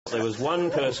There was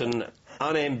one person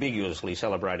unambiguously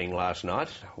celebrating last night,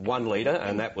 one leader,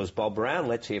 and that was Bob Brown.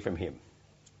 Let's hear from him.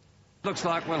 Looks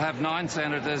like we'll have 9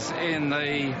 senators in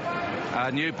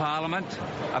the new parliament,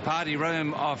 a party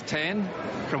room of 10.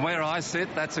 From where I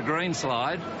sit, that's a green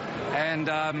slide. And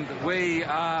we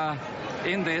are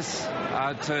in this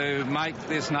to make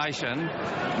this nation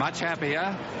much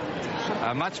happier,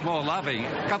 much more loving.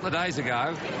 A couple of days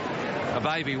ago, a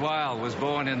baby whale was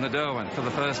born in the Derwent for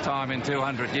the first time in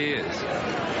 200 years.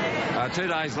 2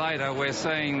 days later, we're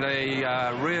seeing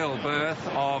the real birth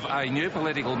of a new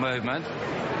political movement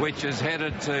which is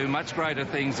headed to much greater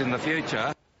things in the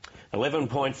future.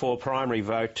 11.4 primary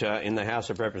vote in the House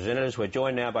of Representatives. We're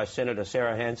joined now by Senator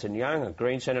Sarah Hanson-Young, a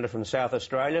Green senator from South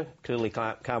Australia. Clearly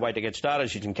can't wait to get started.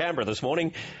 She's in Canberra this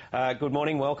morning. Good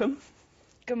morning, welcome.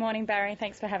 Good morning, Barry.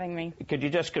 Thanks for having me. Could you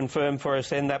just confirm for us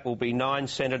then that will be 9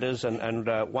 senators and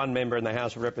 1 member in the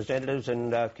House of Representatives,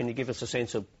 and can you give us a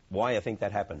sense of why you think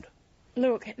that happened?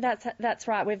 Look, that's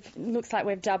right. Looks like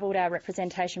we've doubled our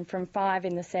representation from 5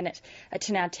 in the Senate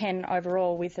to now 10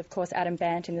 overall, with, of course, Adam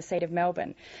Bandt in the seat of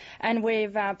Melbourne. And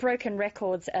we've broken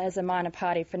records as a minor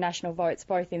party for national votes,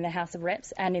 both in the House of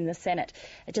Reps and in the Senate,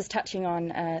 just touching on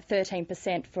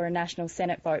 13% for a national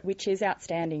Senate vote, which is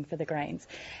outstanding for the Greens.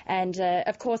 And,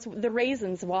 of course, the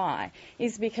reasons why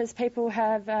is because people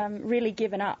have really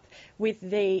given up with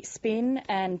the spin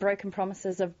and broken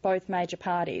promises of both major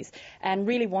parties and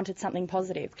really wanted something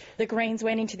positive. The Greens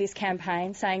went into this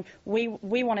campaign saying we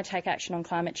want to take action on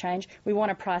climate change, we want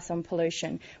a price on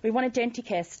pollution, we want a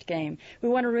Denticare scheme, we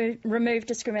want to remove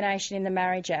discrimination in the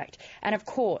Marriage Act, and of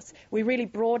course we really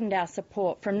broadened our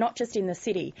support from not just in the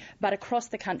city but across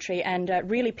the country, and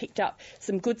really picked up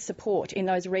some good support in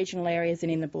those regional areas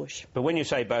and in the bush. But when you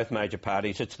say both major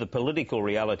parties, it's the political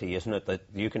reality, isn't it, that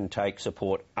you can take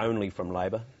support only from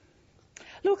Labor?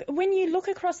 Look, when you look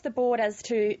across the board as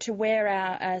to where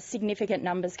our significant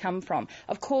numbers come from,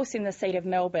 of course in the seat of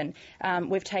Melbourne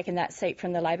we've taken that seat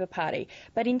from the Labor Party.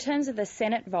 But in terms of the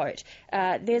Senate vote,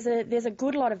 there's a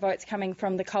good lot of votes coming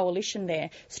from the coalition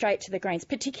there, straight to the Greens,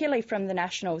 particularly from the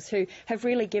Nationals, who have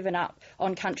really given up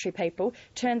on country people,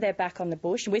 turned their back on the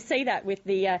bush. And we see that with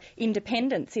the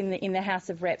independents in the House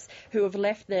of Reps who have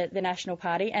left the National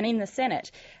Party. And in the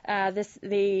Senate,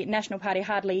 the National Party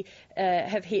hardly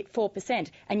have hit 4%.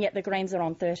 And yet the Greens are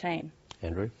on 13.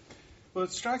 Andrew? Well,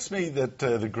 it strikes me that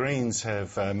the Greens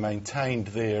have maintained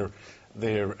their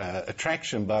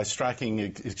attraction by striking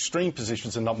extreme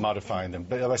positions and not modifying them,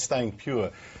 by staying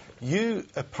pure. You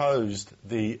opposed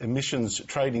the emissions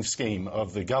trading scheme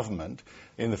of the government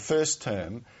in the first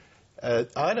term.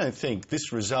 I don't think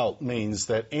this result means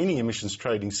that any emissions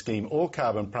trading scheme or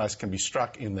carbon price can be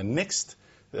struck in the next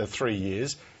 3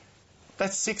 years.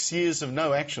 That's 6 years of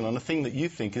no action on a thing that you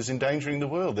think is endangering the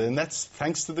world, and that's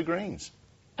thanks to the Greens.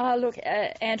 Look,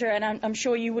 Andrew, and I'm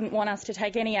sure you wouldn't want us to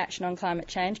take any action on climate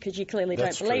change because you clearly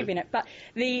don't believe in it, but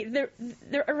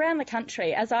around the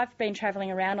country, as I've been travelling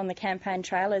around on the campaign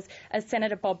trail, as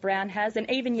Senator Bob Brown has,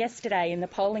 and even yesterday in the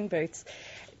polling booths,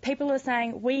 people are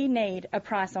saying we need a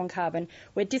price on carbon.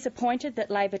 We're disappointed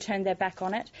that Labor turned their back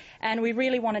on it, and we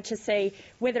really wanted to see,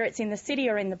 whether it's in the city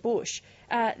or in the bush,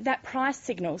 that price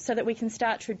signal so that we can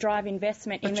start to drive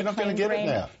investment in the clean,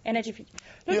 green energy.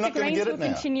 Look, the Greens will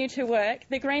continue to work.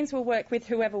 The Greens will work with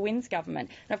whoever wins government.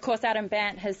 And of course, Adam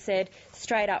Bandt has said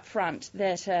straight up front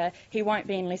that he won't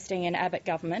be enlisting an Abbott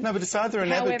government. No, but it's either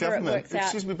an Abbott government.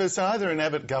 Excuse me, but it's either an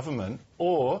Abbott government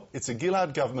or it's a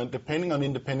Gillard government, depending on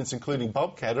independents, including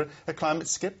Bob Catter, a climate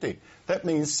sceptic. That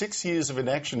means 6 years of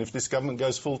inaction if this government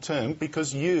goes full term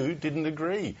because you didn't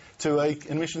agree to an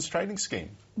emissions trading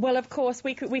scheme. Well, of course,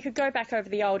 we could go back over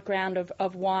the old ground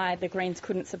of why the Greens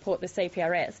couldn't support the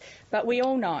CPRS, but we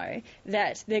all know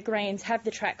that the Greens have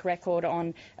the track record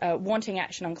on wanting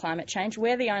action on climate change.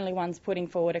 We're the only ones putting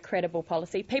forward a credible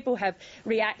policy. People have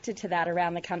reacted to that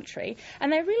around the country,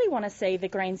 and they really want to see the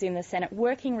Greens in the Senate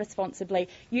working responsibly,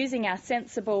 using our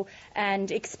sensible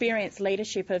and experienced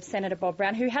leadership of Senator Bob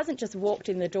Brown, who hasn't just walked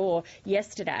in the door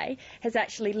yesterday, has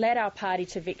actually led our party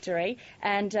to victory,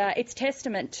 and it's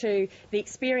testament to the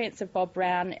experience of Bob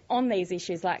Brown on these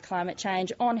issues like climate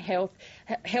change, on health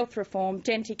reform,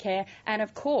 Denticare, and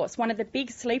of course one of the big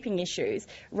sleeping issues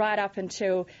right up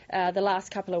until the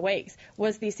last couple of weeks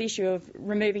was this issue of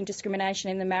removing discrimination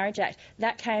in the Marriage Act.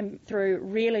 That came through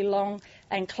really long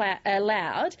and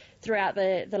loud throughout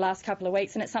the last couple of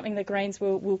weeks, and it's something the Greens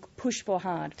will push for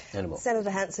hard. Annabelle. Senator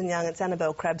Hanson-Young, it's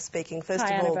Annabelle Crabb speaking. First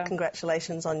Hi, of all, Annabelle.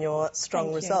 congratulations on your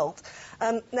strong result.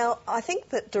 Now, I think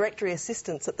that directory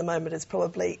assistance at the moment is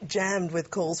probably jammed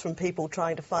with calls from people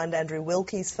trying to find Andrew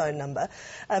Wilkie's phone number.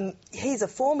 He's a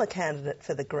former candidate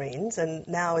for the Greens and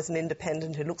now is an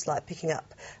independent who looks like picking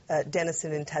up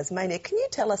Denison in Tasmania. Can you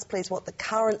tell us, please, what the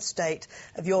current state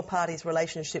of your party's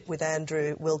relationship with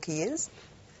Andrew Wilkie is?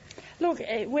 Look,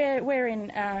 we're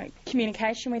in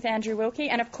communication with Andrew Wilkie,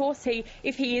 and of course,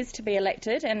 if he is to be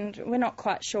elected, and we're not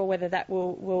quite sure whether that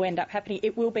will end up happening,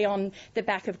 it will be on the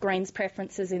back of Greens'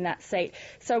 preferences in that seat.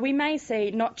 So we may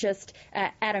see not just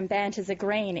Adam Bant as a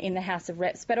Green in the House of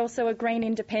Reps, but also a Green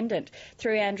independent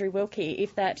through Andrew Wilkie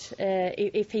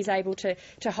if he's able to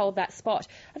hold that spot.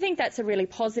 I think that's a really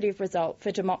positive result for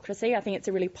democracy. I think it's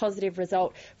a really positive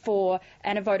result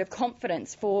and a vote of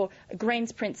confidence for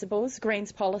Greens' principles,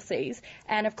 Greens' policies.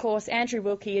 And of course, Andrew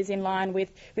Wilkie is in line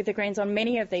with the Greens on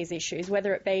many of these issues,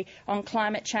 whether it be on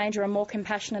climate change or a more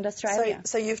compassionate Australia.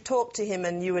 So you've talked to him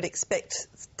and you would expect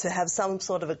to have some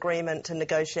sort of agreement to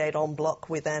negotiate en bloc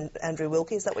with Andrew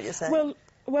Wilkie, is that what you're saying?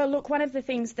 Well, look, one of the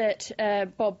things that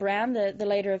Bob Brown, the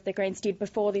leader of the Greens, did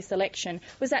before this election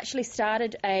was actually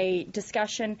started a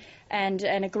discussion and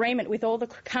an agreement with all the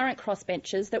current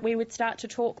crossbenchers that we would start to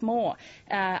talk more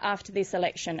after this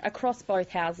election across both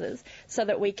houses so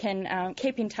that we can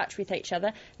keep in touch with each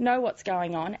other, know what's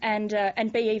going on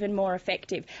and be even more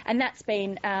effective. And that's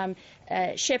been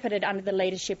shepherded under the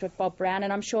leadership of Bob Brown,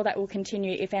 and I'm sure that will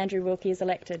continue if Andrew Wilkie is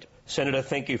elected. Senator,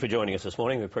 thank you for joining us this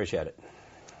morning. We appreciate it.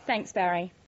 Thanks, Barry.